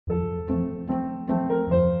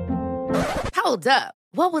Hold up.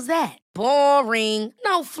 What was that? Boring.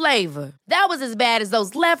 No flavor. That was as bad as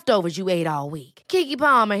those leftovers you ate all week. Keke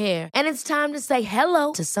Palmer here, and it's time to say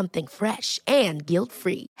hello to something fresh and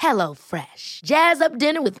guilt-free. Hello Fresh. Jazz up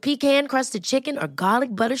dinner with pecan-crusted chicken or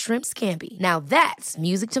garlic butter shrimp scampi. Now that's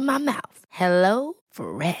music to my mouth. Hello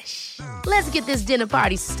Fresh. Let's get this dinner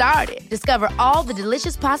party started. Discover all the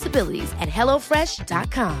delicious possibilities at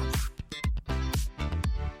hellofresh.com.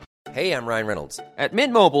 Hey, I'm Ryan Reynolds. At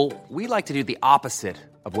Mint Mobile, we like to do the opposite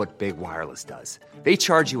of what Big Wireless does. They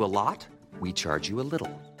charge you a lot, we charge you a little.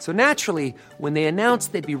 So naturally, when they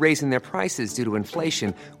announced they'd be raising their prices due to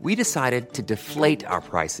inflation, we decided to deflate our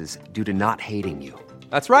prices due to not hating you.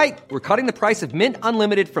 That's right. We're cutting the price of Mint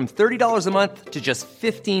Unlimited from $30 a month to just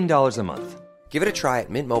 $15 a month. Give it a try at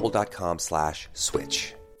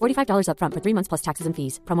mintmobile.com/switch. $45 up front for 3 months plus taxes and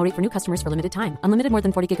fees. Promo rate for new customers for limited time. Unlimited more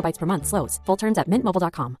than 40 gigabytes per month. Slows full terms at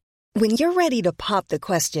mintmobile.com. When you're ready to pop the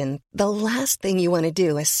question, the last thing you want to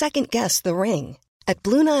do is second-guess the ring. At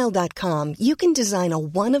BlueNile.com, you can design a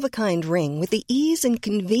one-of-a-kind ring with the ease and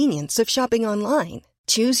convenience of shopping online.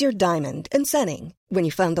 Choose your diamond and setting. When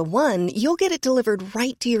you find the one, you'll get it delivered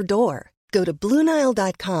right to your door. Go to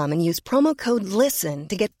BlueNile.com and use promo code LISTEN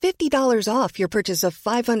to get $50 off your purchase of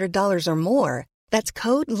 $500 or more. That's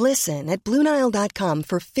code LISTEN at BlueNile.com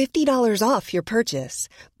for $50 off your purchase.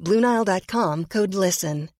 BlueNile.com, code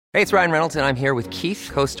LISTEN. Hey, it's Ryan Reynolds, and I'm here with Keith,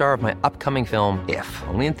 co-star of my upcoming film, If,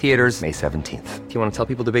 only in theaters May 17th. Do you want to tell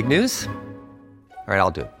people the big news? All right,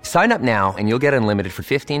 I'll do it. Sign up now and you'll get unlimited for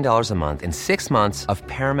 $15 a month and 6 months of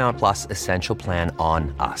Paramount Plus Essential Plan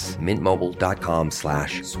on us.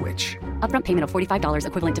 MintMobile.com/switch. Upfront payment of $45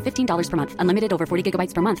 equivalent to $15 per month. Unlimited over 40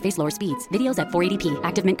 gigabytes per month. Face lower speeds. Videos at 480p.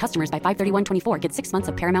 Active Mint customers by 531.24 get 6 months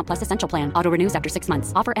of Paramount Plus Essential Plan. Auto renews after 6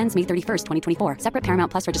 months. Offer ends May 31st, 2024. Separate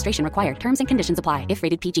Paramount Plus registration required. Terms and conditions apply if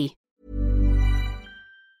rated PG.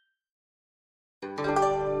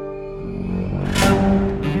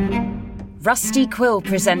 Rusty Quill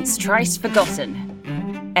presents Trice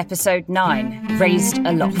Forgotten. Episode 9, Raised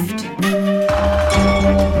Aloft.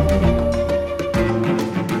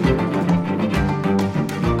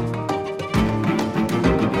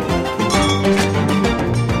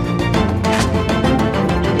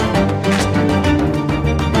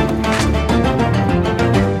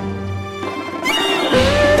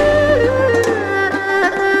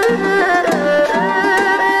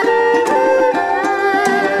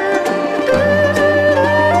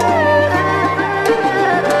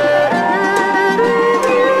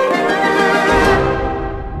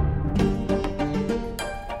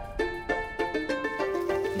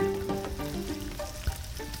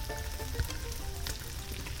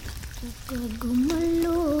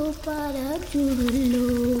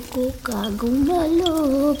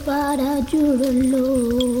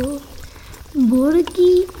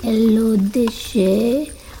 Burgi ello deshe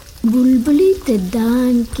bulbuli te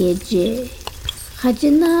dan keje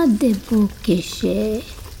khajna debo keshe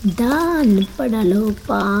dan padalo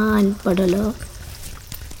pan padalo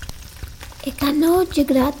ekano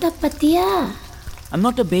jagrata patia. I'm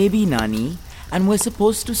not a baby, Nani, and we're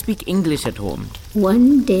supposed to speak English at home.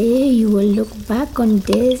 One day you will look back on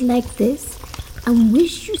days like this and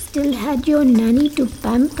wish you still had your nanny to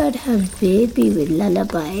pamper her baby with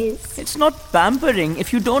lullabies. It's not pampering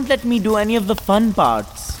if you don't let me do any of the fun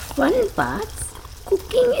parts. Fun parts?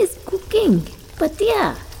 Cooking is cooking.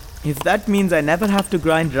 Patia. If that means I never have to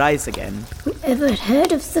grind rice again. Whoever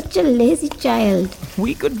heard of such a lazy child?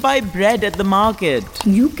 We could buy bread at the market.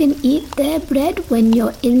 You can eat their bread when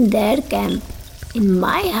you're in their camp. In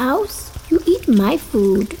my house, you eat my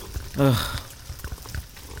food. Ugh.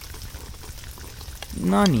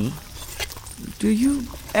 Nani, do you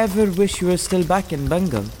ever wish you were still back in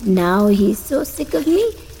Bengal? Now he's so sick of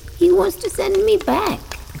me, he wants to send me back.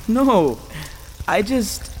 No,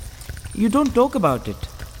 you don't talk about it.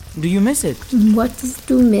 Do you miss it? What is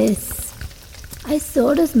to miss? I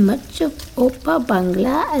saw as much of Oppa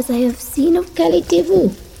Bangla as I have seen of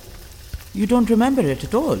Kalitevu. You don't remember it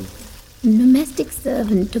at all? Domestic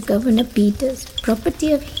servant to Governor Peters,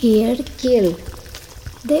 property of Hare Kill.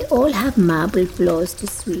 They all have marble floors to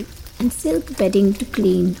sweep and silk bedding to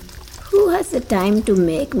clean. Who has the time to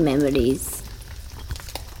make memories?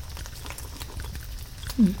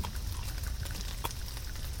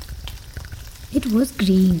 It was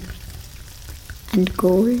green and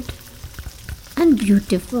gold and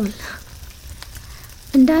beautiful.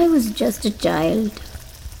 And I was just a child.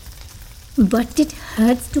 But it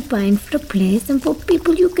hurts to pine for a place and for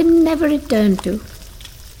people you can never return to.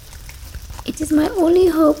 It is my only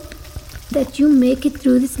hope that you make it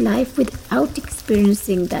through this life without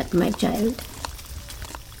experiencing that, my child.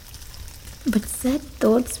 But sad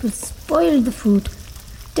thoughts will spoil the food.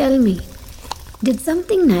 Tell me, did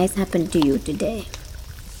something nice happen to you today?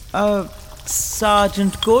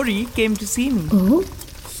 Sergeant Corey came to see me. Oh?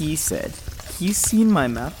 He said he's seen my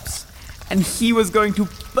maps and he was going to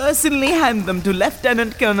personally hand them to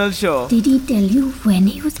Lieutenant Colonel Shaw. Did he tell you when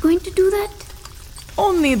he was going to do that?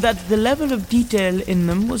 Only that the level of detail in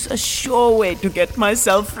them was a sure way to get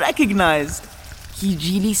myself recognized. He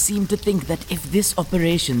really seemed to think that if this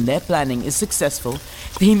operation they're planning is successful,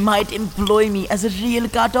 they might employ me as a real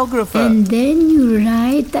cartographer. And then you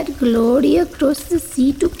ride that glory across the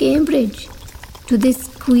sea to Cambridge, to this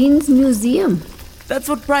Queen's Museum. That's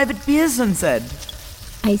what Private Pearson said.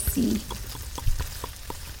 I see.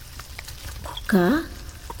 Kuka?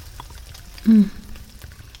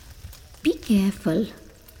 Be careful.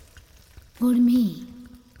 For me.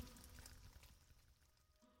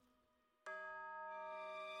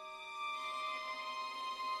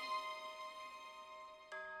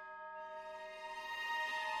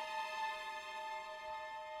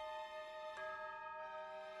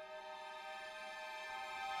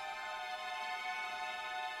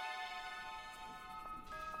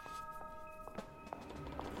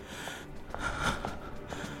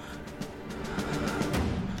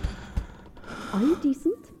 Are you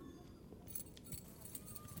decent?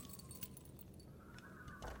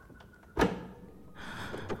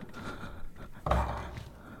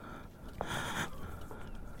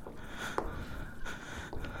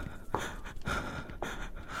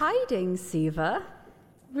 Hiding, Siva?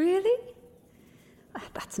 Really?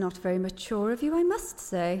 That's not very mature of you, I must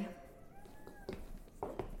say.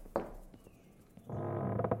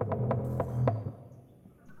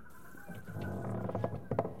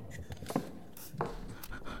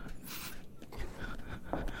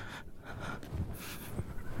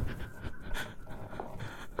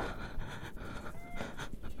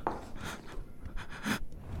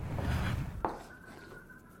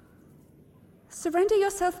 Surrender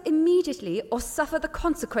yourself immediately or suffer the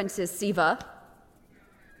consequences, Siva.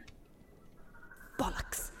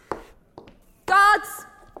 Bollocks. Guards!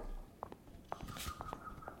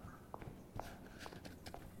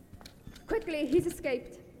 Quickly, he's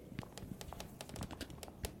escaped.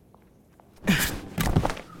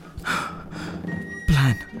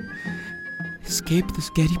 Plan. Escape the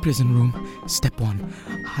scary prison room. Step 1.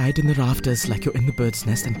 Hide in the rafters like you're in the bird's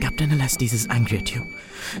nest and Captain Alastes is angry at you.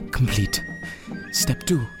 Complete. Step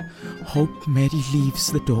 2. Hope Mary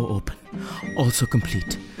leaves the door open. Also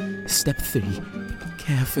complete. Step 3.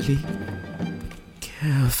 Carefully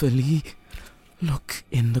look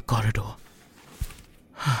in the corridor.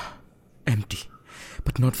 Empty.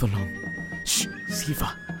 But not for long. Shh,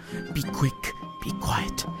 Siva. Be quick. Be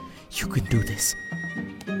quiet. You can do this.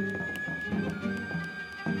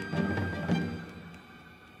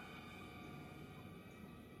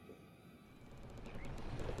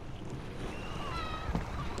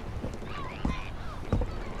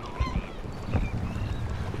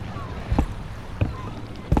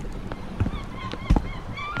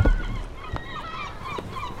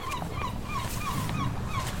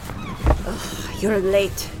 You're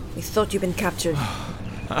late. We thought you'd been captured.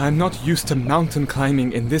 I'm not used to mountain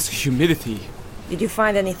climbing in this humidity. Did you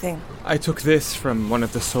find anything? I took this from one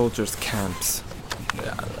of the soldiers' camps.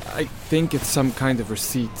 I think it's some kind of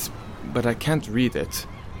receipt, but I can't read it.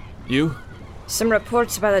 You? Some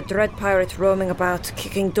reports about a dread pirate roaming about,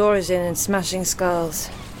 kicking doors in and smashing skulls.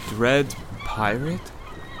 Dread pirate?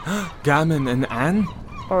 Gammon and Anne?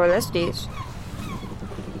 Or Lesties.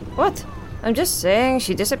 What? I'm just saying,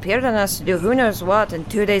 she disappeared on us to do who knows what, and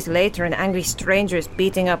 2 days later an angry stranger is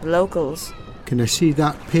beating up locals. Can I see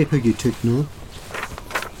that paper you took, no?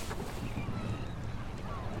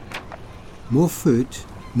 More food,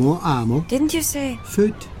 more ammo. Didn't you say?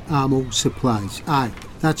 Food, ammo, supplies. Aye,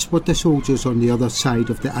 that's what the soldiers on the other side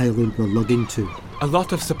of the island were lugging to. A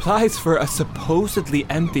lot of supplies for a supposedly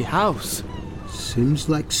empty house. Seems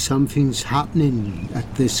like something's happening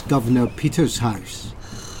at this Governor Peter's house.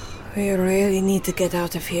 We really need to get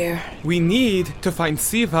out of here. We need to find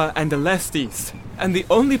Siva and Alestes. And the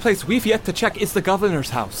only place we've yet to check is the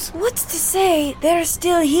governor's house. What's to say? They're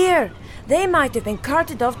still here. They might have been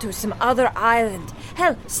carted off to some other island.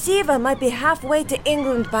 Hell, Siva might be halfway to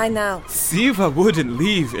England by now. Siva wouldn't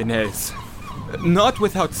leave, Inez. Not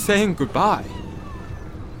without saying goodbye.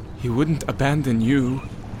 He wouldn't abandon you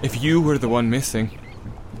if you were the one missing.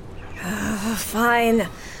 Fine.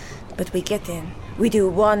 But we get in. We do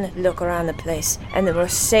one look around the place, and then we're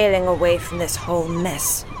sailing away from this whole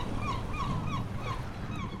mess.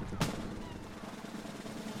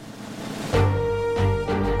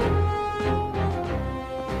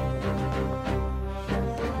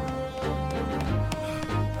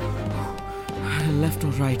 Left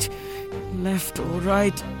or right? Left or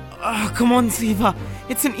right? Oh, come on, Siva.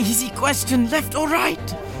 It's an easy question. Left or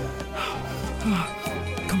right?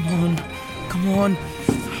 Come on.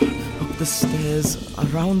 Up the stairs,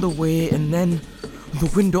 around the way, and then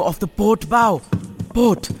the window of the boat bow.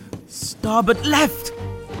 Boat, starboard left.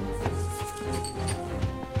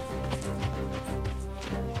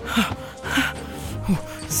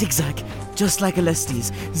 Zigzag, just like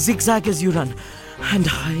Alestes. Zigzag as you run, and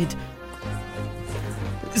hide.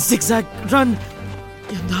 Zigzag, run,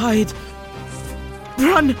 and hide.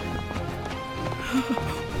 Run!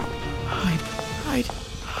 Hide.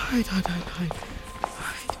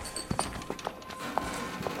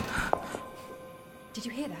 Did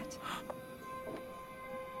you hear that?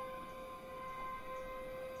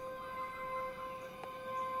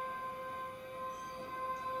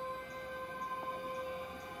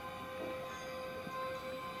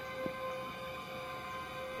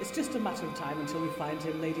 It's just a matter of time until we find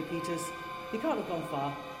him, Lady Peters. He can't have gone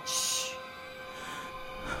far. Shh!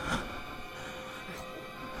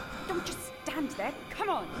 Don't just stand there. Come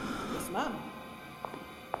on. Yes, ma'am.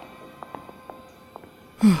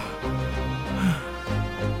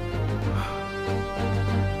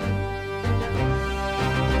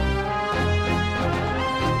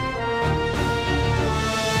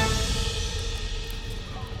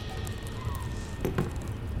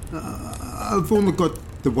 I've only got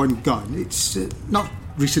the one gun. It's not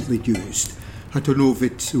recently used. I don't know if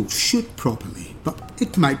it will shoot properly, but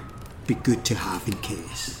it might be good to have in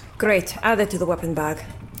case. Great, add it to the weapon bag.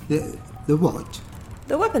 The what?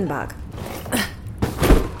 The weapon bag.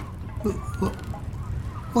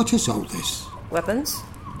 What is all this? Weapons?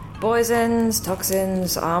 Poisons,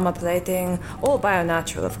 toxins, armor plating, all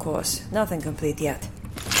bio-natural, of course. Nothing complete yet.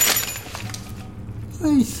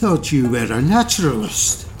 I thought you were a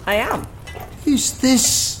naturalist. I am. Is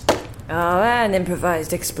this... Oh, an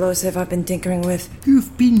improvised explosive I've been tinkering with.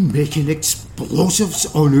 You've been making explosives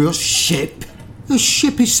on your ship? The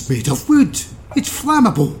ship is made of wood. It's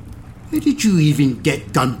flammable. Where did you even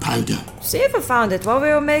get gunpowder? Siva found it while we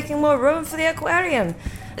were making more room for the aquarium.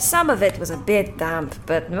 Some of it was a bit damp,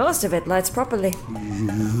 but most of it lights properly.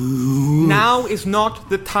 Now is not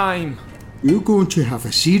the time. We're going to have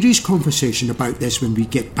a serious conversation about this when we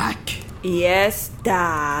get back. Yes,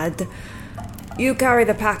 Dad. You carry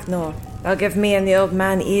the pack, Nor. I'll give me and the old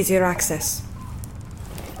man easier access.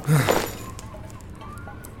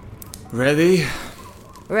 Ready?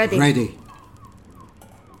 Ready.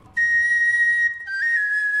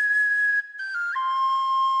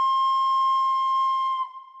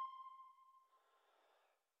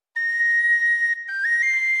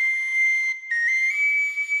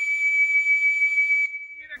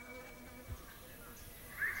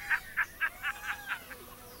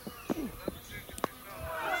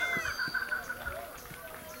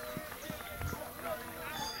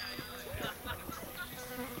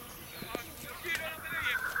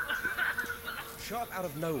 Sharp out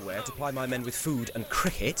of nowhere to ply my men with food and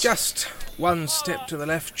cricket. Just one step to the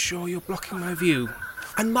left, sure, you're blocking my view.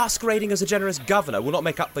 And masquerading as a generous governor will not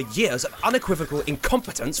make up for years of unequivocal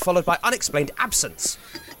incompetence followed by unexplained absence.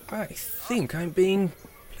 I think I'm being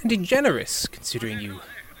plenty generous, considering you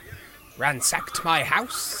ransacked my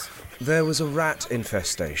house. There was a rat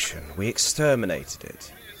infestation. We exterminated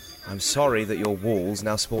it. I'm sorry that your walls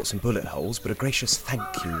now sport some bullet holes, but a gracious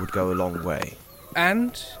thank you would go a long way.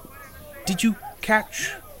 And did you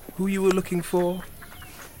catch who you were looking for,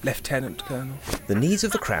 Lieutenant Colonel? The needs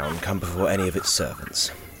of the crown come before any of its servants.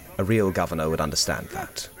 A real governor would understand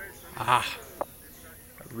that. Ah,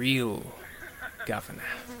 a real governor.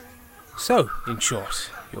 So, in short,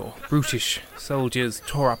 your brutish soldiers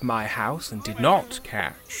tore up my house and did not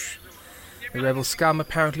catch the rebel scum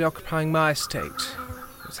apparently occupying my estate.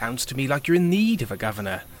 It sounds to me like you're in need of a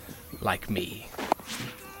governor like me.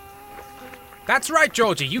 That's right,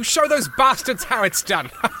 Georgie. You show those bastards how it's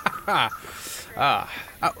done. I'm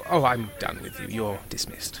done with you. You're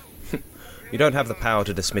dismissed. You don't have the power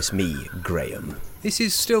to dismiss me, Graham. This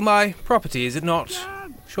is still my property, is it not?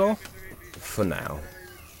 Sure? For now.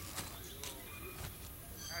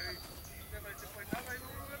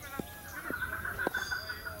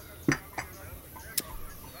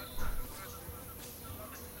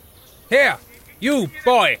 Here, you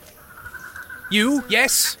boy. You,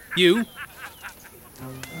 yes, you.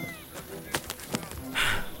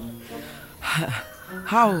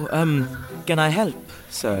 How, can I help,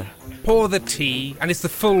 sir? Pour the tea, and it's the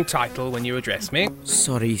full title when you address me.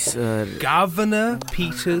 Sorry, sir. Governor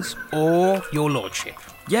Peters or your lordship?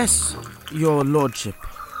 Yes, your lordship.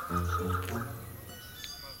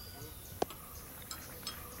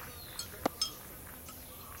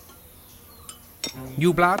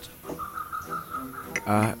 New blood?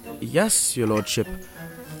 Yes, your lordship.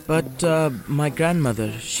 But, my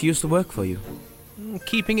grandmother, she used to work for you.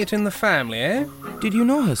 Keeping it in the family, eh? Did you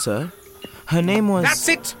know her, sir? Her name was... That's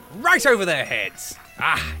it! Right over their heads!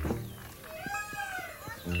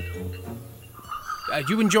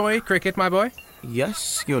 You enjoy cricket, my boy?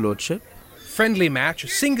 Yes, your lordship. Friendly match,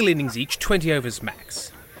 single innings each, 20 overs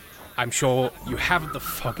max. I'm sure you haven't the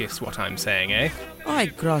foggiest what I'm saying, eh? I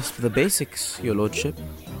grasp the basics, your lordship.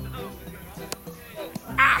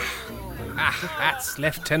 That's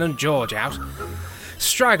Lieutenant George out.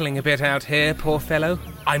 Struggling a bit out here, poor fellow.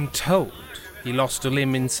 I'm told he lost a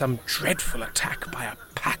limb in some dreadful attack by a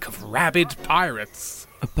pack of rabid pirates.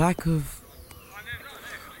 A pack of...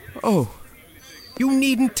 Oh. You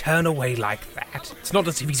needn't turn away like that. It's not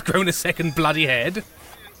as if he's grown a second bloody head.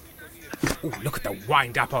 Ooh, look at the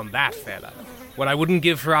wind-up on that fella. What I wouldn't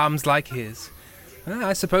give for arms like his.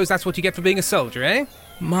 I suppose that's what you get for being a soldier, eh?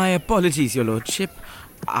 My apologies, your lordship.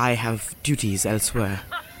 I have duties elsewhere.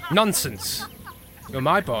 Nonsense. You're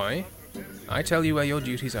my boy. I tell you where your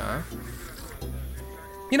duties are.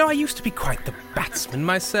 You know, I used to be quite the batsman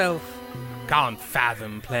myself. Can't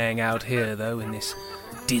fathom playing out here, though, in this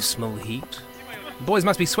dismal heat. The boys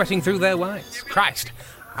must be sweating through their whites. Christ,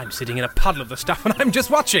 I'm sitting in a puddle of the stuff and I'm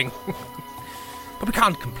just watching. But we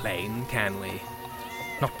can't complain, can we?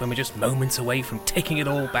 Not when we're just moments away from taking it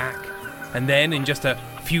all back. And then, in just a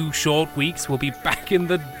few short weeks, we'll be back in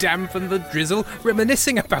the damp and the drizzle,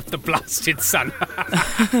 reminiscing about the blasted sun.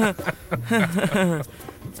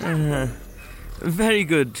 Very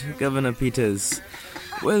good, Governor Peters.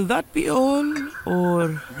 Will that be all,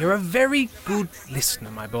 or...? You're a very good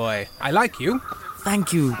listener, my boy. I like you.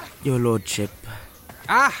 Thank you, your lordship.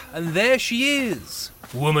 And there she is,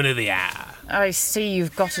 woman of the hour. I see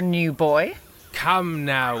you've got a new boy. Come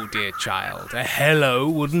now, dear child. A hello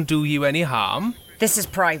wouldn't do you any harm. This is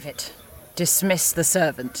private. Dismiss the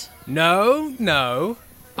servant. No.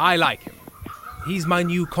 I like him. He's my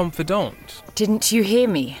new confidant. Didn't you hear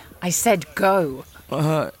me? I said go.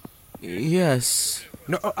 Yes.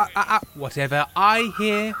 No, whatever I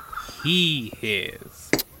hear, he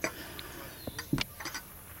hears.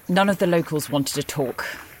 None of the locals wanted to talk.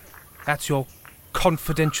 That's your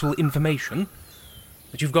confidential information?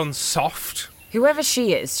 That you've gone soft? Whoever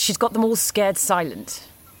she is, she's got them all scared silent.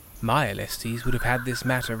 My Alestes would have had this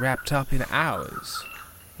matter wrapped up in hours,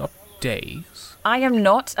 not days. I am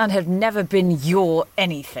not and have never been your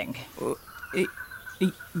anything.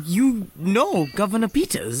 You know Governor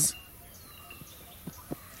Peters?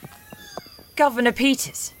 Governor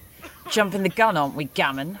Peters? Jumping the gun, aren't we,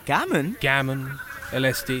 Gammon? Gammon? Gammon,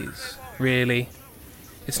 Alestes, really?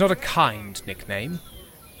 It's not a kind nickname.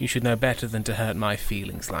 You should know better than to hurt my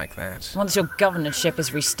feelings like that. Once your governorship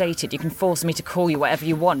is restated, you can force me to call you whatever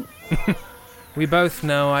you want. We both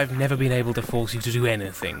know I've never been able to force you to do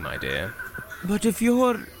anything, my dear. But if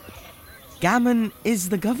your... Gammon is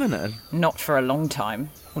the governor. Not for a long time.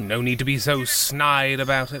 Well, no need to be so snide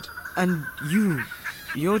about it. And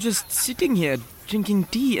you're just sitting here, drinking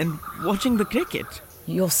tea and watching the cricket.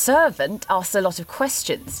 Your servant asks a lot of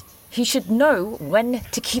questions. He should know when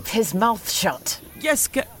to keep his mouth shut. Yes,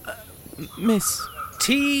 miss.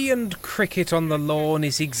 Tea and cricket on the lawn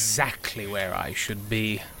is exactly where I should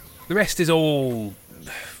be. The rest is all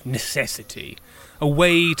necessity. A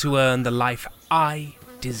way to earn the life I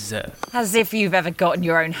deserve. As if you've ever gotten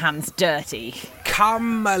your own hands dirty.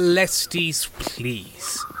 Come, Alestes,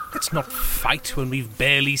 please. Let's not fight when we've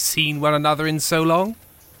barely seen one another in so long.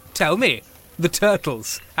 Tell me, the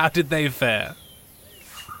turtles, how did they fare?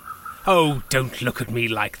 Oh, don't look at me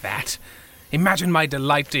like that. Imagine my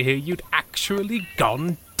delight to hear you'd actually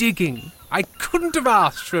gone digging. I couldn't have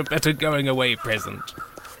asked for a better going-away present.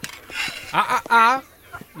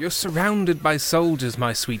 You're surrounded by soldiers,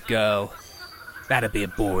 my sweet girl. That'd be a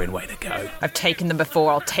boring way to go. I've taken them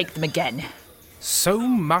before, I'll take them again. So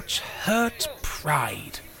much hurt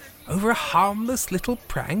pride over a harmless little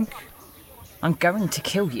prank? I'm going to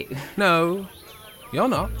kill you. No, you're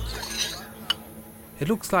not. It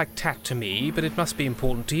looks like tact to me, but it must be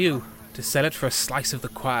important to you to sell it for a slice of the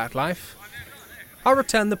quiet life. I'll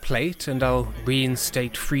return the plate, and I'll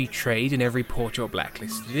reinstate free trade in every port you're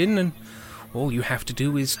blacklisted in, and all you have to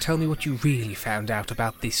do is tell me what you really found out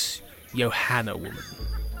about this Johanna woman.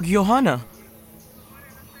 Johanna?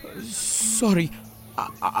 Sorry,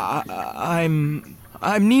 I'm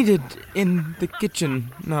needed in the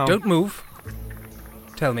kitchen now. Don't move.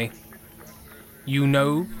 Tell me. You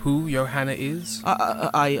know who Johanna is?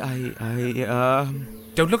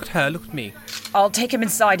 Don't look at her, look at me. I'll take him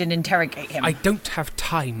inside and interrogate him. I don't have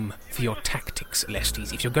time for your tactics,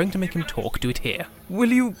 Alestes. If you're going to make him talk, do it here.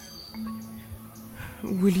 Will you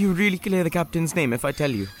Will you really clear the captain's name if I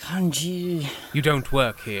tell you? Hanji. You don't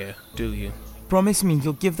work here, do you? Promise me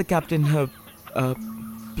you'll give the captain her,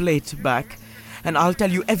 plate back, and I'll tell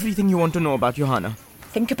you everything you want to know about Johanna.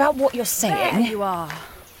 Think about what you're saying. There you are.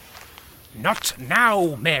 Not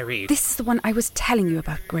now, Mary. This is the one I was telling you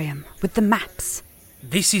about, Graham, with the maps.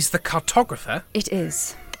 This is the cartographer? It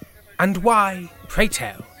is. And why, pray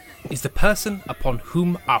tell, is the person upon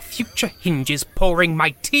whom our future hinges pouring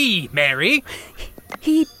my tea, Mary?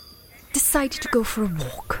 He decided to go for a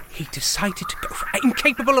walk. He decided to go for...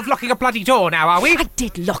 Incapable of locking a bloody door now, are we? I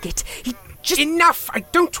did lock it. He just... Enough! I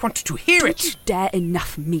don't want to hear it! Don't you dare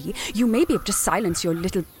enough me. You may be able to silence your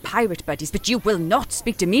little pirate buddies, but you will not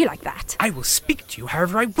speak to me like that. I will speak to you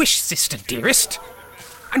however I wish, sister dearest.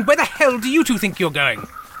 And where the hell do you two think you're going?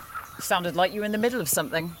 Sounded like you were in the middle of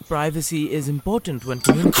something. Privacy is important when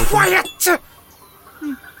communicating. Quiet!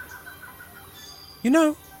 You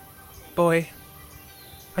know, boy,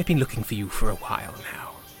 I've been looking for you for a while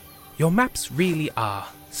now. Your maps really are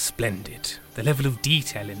splendid. The level of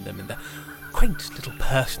detail in them and the quaint little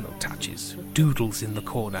personal touches, doodles in the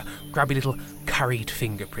corner, grubby little curried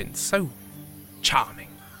fingerprints, so charming.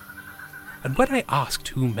 And when I asked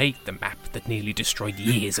who made the map that nearly destroyed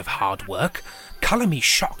years of hard work, colour me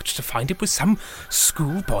shocked to find it was some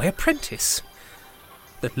schoolboy apprentice.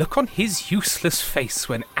 The look on his useless face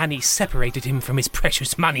when Annie separated him from his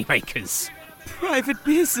precious moneymakers. Private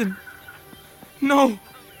Pearson. No.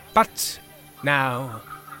 But now,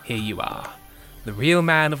 here you are, the real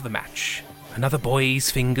man of the match. Another boy's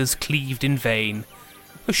fingers cleaved in vain.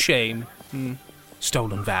 A shame.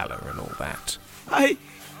 Stolen valour and all that.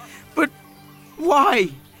 But why?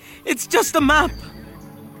 It's just a map.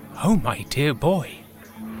 Oh, my dear boy.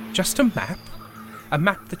 Just a map? A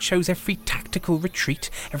map that shows every tactical retreat,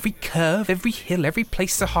 every curve, every hill, every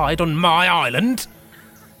place to hide on my island?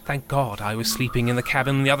 Thank God I was sleeping in the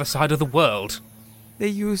cabin on the other side of the world. They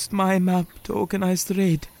used my map to organize the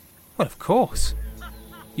raid. Well, of course.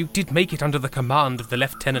 You did make it under the command of the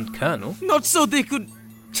Lieutenant Colonel. Not so they could...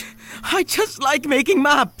 I just like making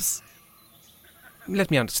maps. Let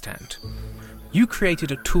me understand. You created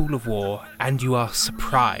a tool of war, and you are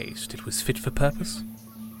surprised it was fit for purpose?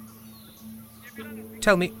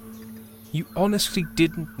 Tell me, you honestly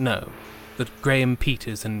didn't know that Graham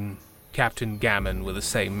Peters and Captain Gammon were the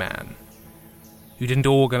same man? You didn't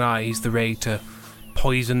organise the raid to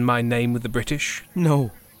poison my name with the British?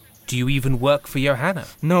 No. Do you even work for Johanna?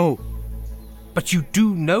 No. But you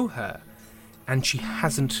do know her, and she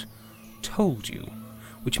hasn't told you,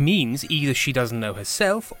 which means either she doesn't know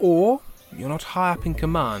herself, or you're not high up in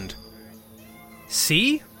command.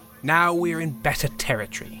 See? Now we're in better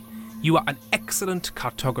territory. You are an excellent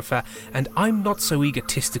cartographer, and I'm not so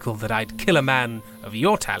egotistical that I'd kill a man of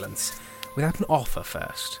your talents without an offer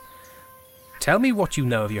first. Tell me what you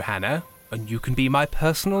know of Johanna, and you can be my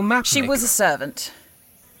personal mapmaker. She was a servant.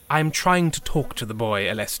 I'm trying to talk to the boy,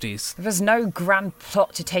 Alestes. There was no grand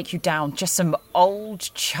plot to take you down, just some old,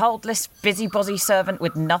 childless, busybody servant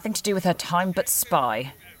with nothing to do with her time but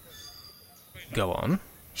spy. Go on.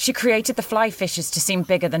 She created the fly fishers to seem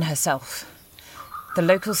bigger than herself. The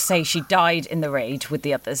locals say she died in the raid with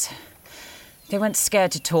the others. They weren't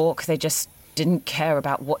scared to talk, they just didn't care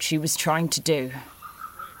about what she was trying to do.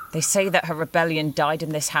 They say that her rebellion died in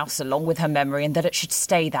this house along with her memory and that it should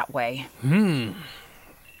stay that way.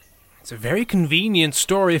 It's a very convenient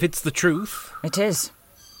story if it's the truth. It is.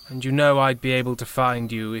 And you know I'd be able to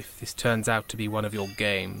find you if this turns out to be one of your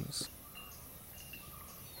games.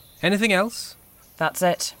 Anything else? That's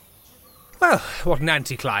it. Well, what an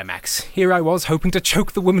anticlimax. Here I was hoping to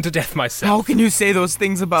choke the woman to death myself. How can you say those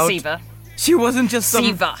things about... Siva. She wasn't just some...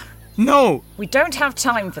 Siva. No. We don't have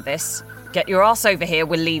time for this. Get your ass over here,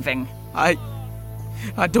 we're leaving. I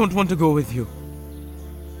don't want to go with you.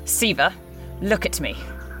 Siva, look at me.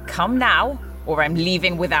 Come now, or I'm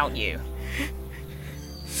leaving without you.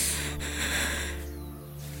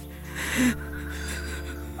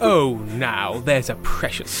 Oh, now, there's a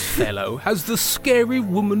precious fellow. Has the scary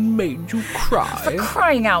woman made you cry? For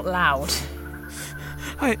crying out loud.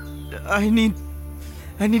 I need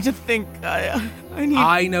to think.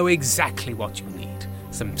 I know exactly what you need.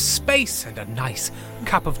 Some space and a nice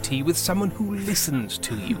cup of tea with someone who listens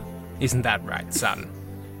to you. Isn't that right, son?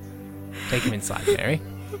 Take him inside, Mary.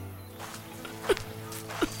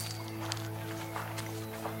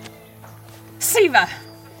 Siva!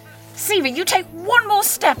 Siva, you take one more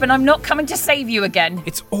step and I'm not coming to save you again.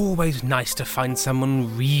 It's always nice to find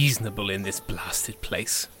someone reasonable in this blasted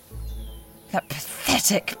place. That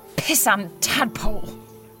pathetic, pissant tadpole.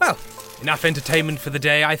 Well, enough entertainment for the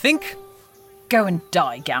day, I think. Go and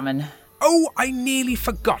die, Gammon. Oh, I nearly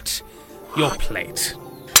forgot. your plate.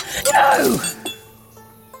 No!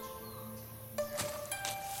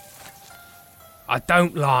 I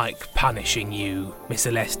don't like punishing you, Miss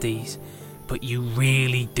Celestes, but you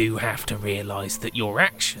really do have to realise that your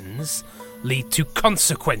actions lead to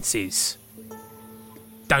consequences.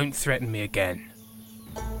 Don't threaten me again.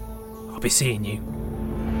 I'll be seeing you.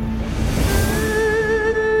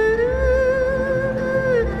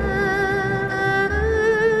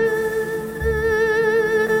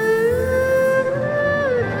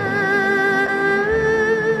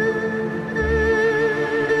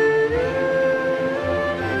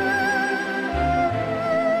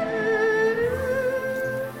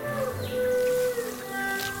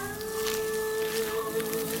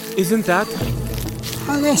 Isn't that...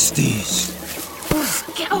 Alestes,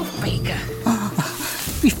 Get off, Baker.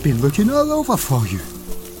 we've been looking all over for you.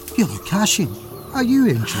 You look ashen. Are you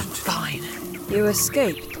injured? Fine. You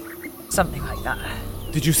escaped? Something like that.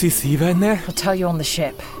 Did you see Siva in there? I'll tell you on the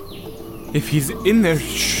ship. If he's in there,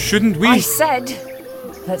 shouldn't we... I said,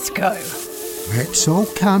 let's go. Let's all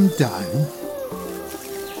calm down.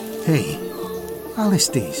 Hey,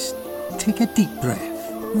 Alestes, take a deep breath.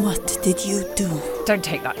 What did you do? Don't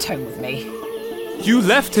take that tone with me. You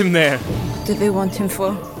left him there! What did they want him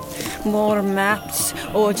for? More maps?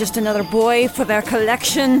 Or just another boy for their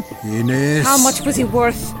collection? Ines. How much was he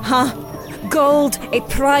worth, huh? Gold? A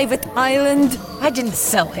private island? I didn't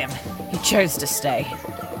sell him. He chose to stay.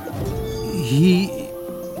 He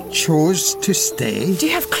chose to stay? Do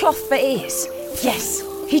you have cloth for ears? Yes,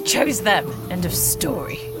 he chose them. End of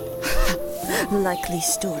story. Likely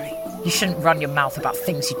story. You shouldn't run your mouth about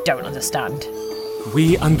things you don't understand.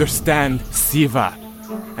 We understand Siva,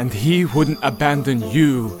 and he wouldn't abandon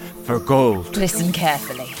you for gold. Listen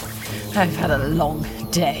carefully. I've had a long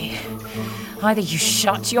day. Either you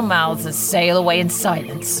shut your mouths and sail away in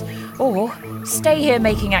silence, or stay here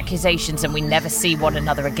making accusations and we never see one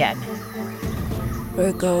another again.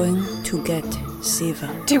 We're going to get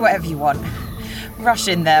Siva. Do whatever you want. Rush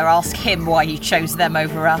in there, ask him why you chose them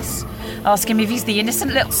over us. Ask him if he's the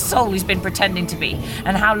innocent little soul he's been pretending to be,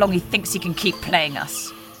 and how long he thinks he can keep playing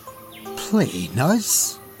us. Playing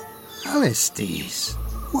us? Alestes,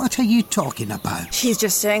 what are you talking about? She's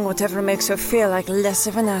just saying whatever makes her feel like less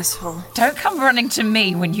of an asshole. Don't come running to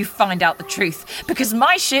me when you find out the truth, because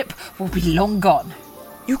my ship will be long gone.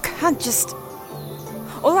 You can't just...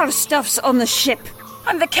 All our stuff's on the ship.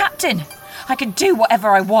 I'm the captain. I can do whatever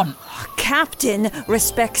I want. A captain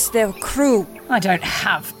respects their crew. I don't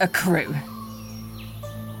have a crew.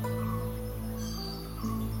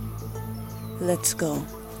 Let's go.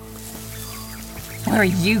 Where are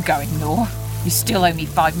you going, Nor? You still owe me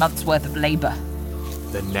 5 months' worth of labour.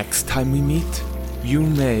 The next time we meet, you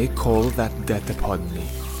may call that debt upon me.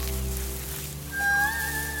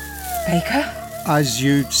 Baker? As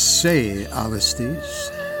you'd say,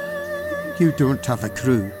 Alestes, you don't have a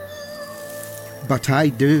crew. But I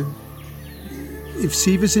do. If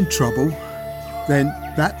Siva's in trouble, then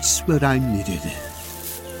that's where I'm needed.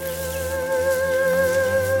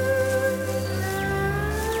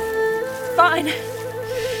 Fine.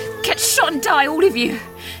 Get shot and die, all of you.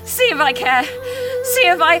 See if I care. See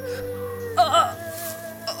if I...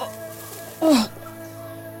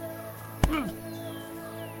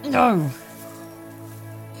 No.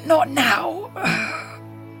 Not now.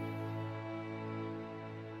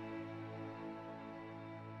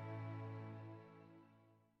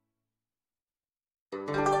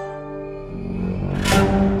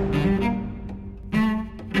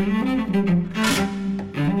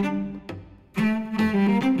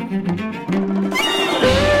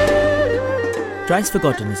 Trice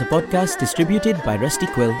Forgotten is a podcast distributed by Rusty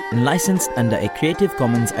Quill and licensed under a Creative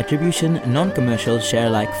Commons Attribution Non-Commercial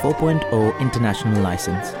Share-alike 4.0 International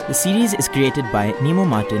License. The series is created by Nemo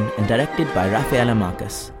Martin and directed by Rafaela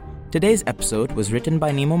Marcus. Today's episode was written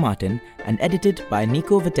by Nemo Martin and edited by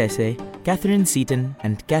Nico Vitesse, Catherine Seaton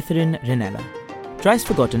and Catherine Rinella. Trice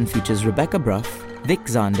Forgotten features Rebecca Bruff, Vic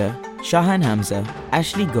Zander, Shahan Hamza,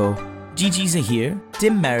 Ashley Goh, Gigi Zahir,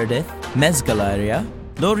 Tim Meredith, Mez Galaria,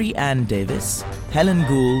 Laurie Ann Davis, Helen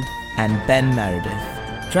Gould, and Ben Meredith.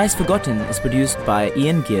 Trice Forgotten is produced by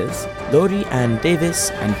Ian Gears, Laurie Ann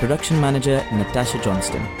Davis, and production manager Natasha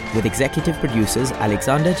Johnston, with executive producers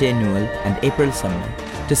Alexander J. Newell and April Sumner.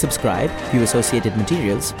 To subscribe, view associated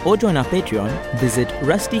materials, or join our Patreon, visit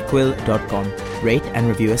rustyquill.com. Rate and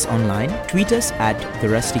review us online, tweet us at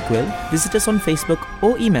TheRustyQuill, visit us on Facebook,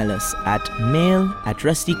 or email us at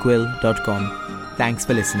mail@rustyquill.com. Thanks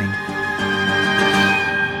for listening.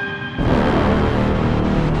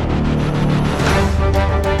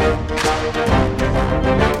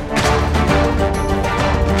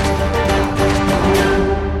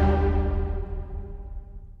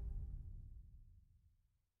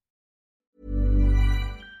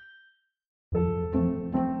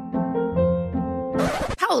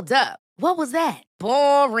 Hold up. What was that?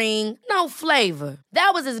 Boring. No flavor.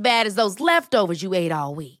 That was as bad as those leftovers you ate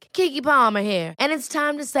all week. Keke Palmer here, and it's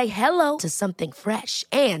time to say hello to something fresh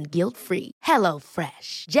and guilt-free. Hello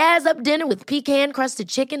Fresh. Jazz up dinner with pecan-crusted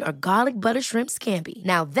chicken or garlic butter shrimp scampi.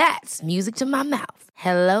 Now that's music to my mouth.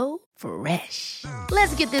 Hello Fresh.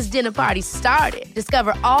 Let's get this dinner party started.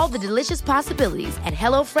 Discover all the delicious possibilities at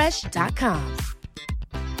HelloFresh.com.